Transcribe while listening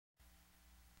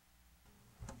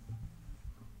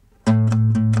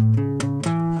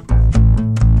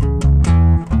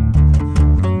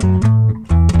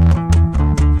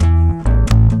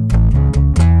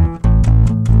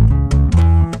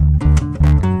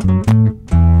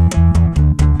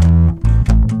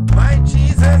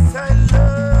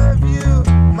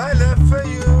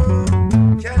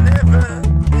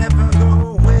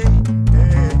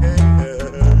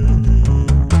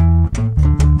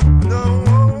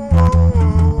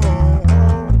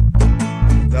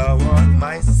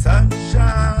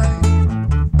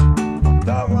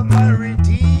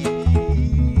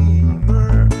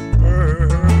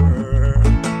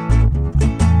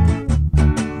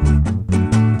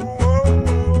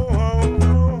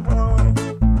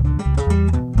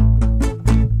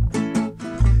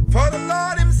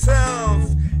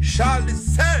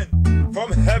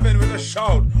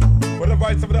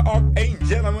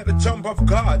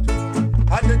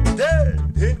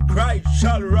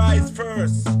rise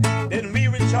first, then we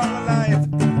which are alive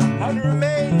and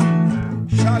remain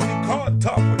shall be caught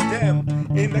up with them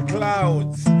in the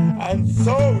clouds, and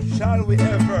so shall we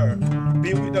ever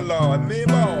be with the Lord.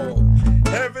 Memo.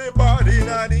 Everybody in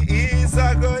the east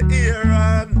I go hear,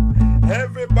 and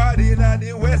everybody in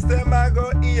the west them I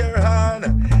go hear, and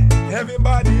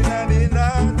everybody in the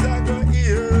north I go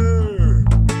hear,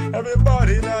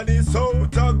 everybody in the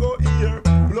south I go hear.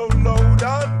 Blow loud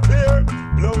and clear,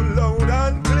 blow loud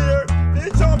and clear. The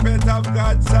trumpet of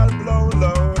God shall blow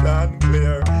loud and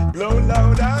clear, blow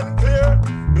loud and clear,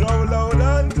 blow loud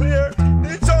and clear.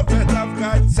 The trumpet of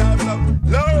God shall blow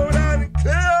loud and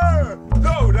clear,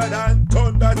 louder than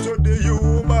thunder to the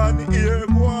human ear.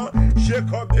 Go on,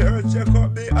 shake up the earth, shake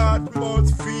up the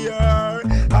atmosphere,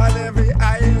 and every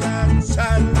island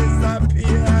shall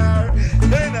disappear.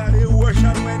 Then at the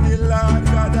ocean when the Lord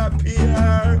God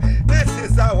appear.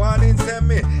 This is a warning, send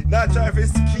me, not try to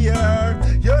scare.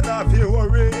 You're not be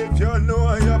worried if you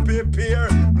know you prepare.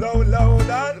 Blow loud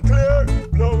and clear,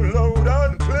 blow loud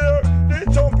and clear. The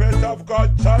trumpet of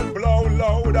God shall blow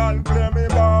loud and clear, me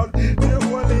ball. The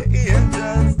holy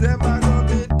angels, them are gonna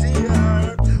be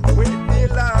dear, with the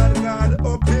Lord God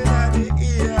up in the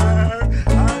ear,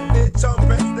 and the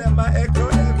trumpets, them are echo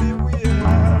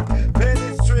everywhere,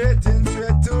 penetrating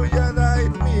straight to your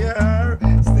nightmare.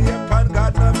 Stay upon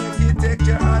God, now make He take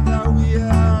your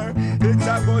unaware. It's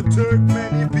about to take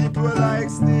many people like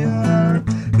snare,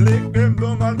 lick them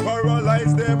down and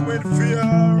paralyze them with fear.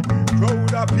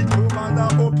 Crowd of people, man,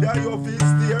 I hope you feel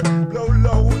steer. Blow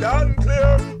loud and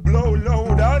clear, blow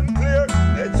loud and clear.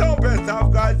 The trumpet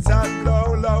of God shall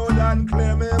blow loud and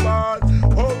clear, me ball.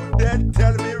 Oh, then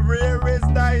tell me where is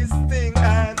thy sting,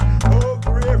 and oh,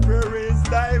 grave, where is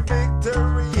thy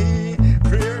victory?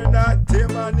 Fear not,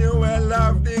 Emmanuel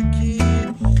have the key.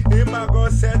 Him a go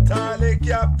set all the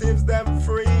captives them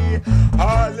free.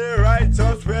 All the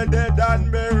righteous were dead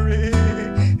and buried.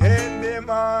 In the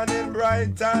morning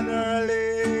bright and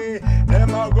early, them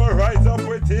a go rise up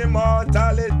with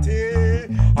immortality,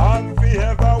 and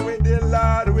forever with the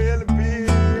Lord will be,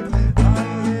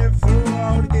 and live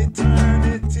throughout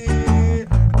eternity.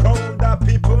 Crowd of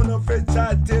people no fit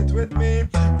chat it with me.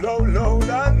 Blow loud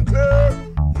and clear,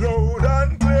 loud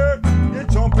and clear. The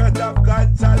trumpet of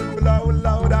God shall blow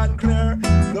loud and clear,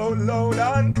 blow loud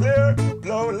and clear,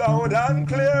 blow loud and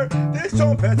clear. The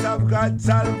trumpet of God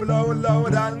shall blow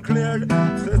loud and clear.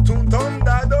 Say soon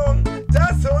thunder down,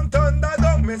 just soon thunder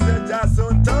down. Me say just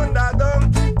soon thunder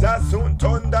down, just soon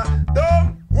thunder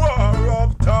down. War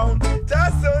uptown,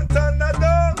 just soon thunder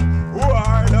down.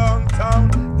 War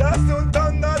downtown, just soon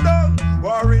thunder down.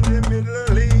 War in the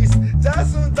Middle East,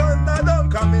 just soon thunder down.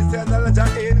 Come me say knowledge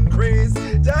increase,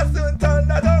 just soon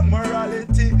thunder down.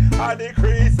 Morality a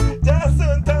decrease, just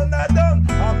soon thunder down.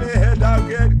 And me head a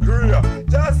get grey,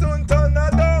 just soon thunder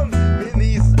down. Me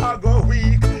knees a go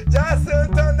weak, just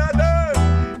soon thunder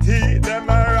down. Teeth them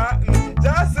a rotten,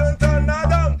 just soon thunder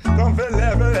down. Come for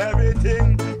level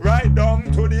everything right down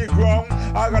to the ground.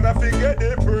 I gotta forget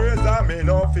the praise and me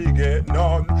no forget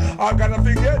none. I gotta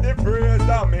forget the praise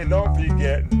and me no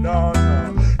forget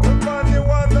none. Look on the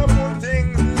wonderful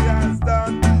things He has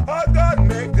done. Oh, God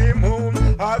make the moon,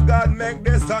 oh, God make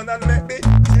the sun, and make the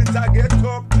shit I get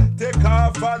up, take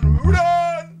off and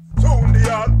run. Soon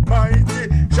the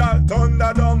Almighty shall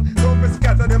thunder down. Don't be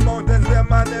scatter the mountains,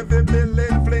 them and every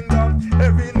building fling down.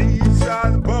 Every knee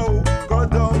shall bow, go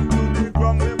down to the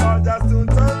ground. We all just soon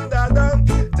thunder down,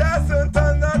 just soon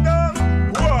thunder down.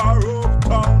 War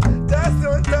uptown, just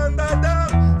soon thunder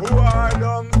down. War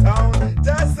downtown,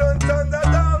 just soon thunder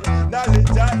down.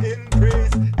 Knowledge a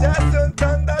increase, just soon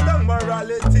thunder down.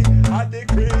 Morality a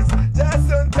decrease, just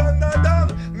soon thunder down.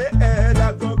 Me head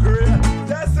a go grey,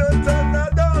 just soon thunder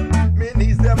down. Me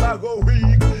knees them a go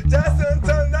weak, just soon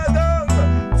thunder down.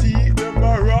 Teeth them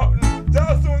a rotten,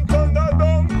 just soon thunder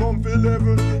down. Come feel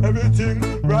level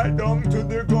everything right down to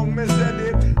the ground. Me said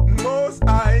it, Most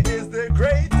High is the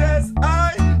greatest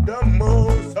I. The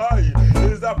Most High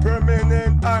is a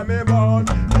permanent I. Me born.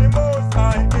 The Most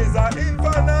High is a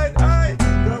infinite I.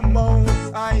 The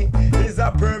Most High is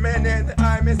a permanent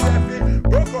I. Me say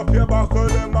broke up your buckle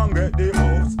them and get the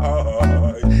Most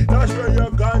High. That's where you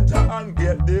ganja and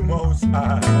get the Most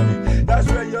High. That's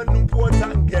where you Newport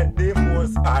and get the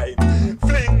Most High.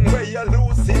 Fling where you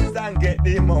lose it and get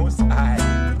the Most High.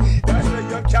 That's where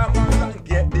you camel and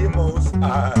get the Most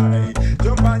High.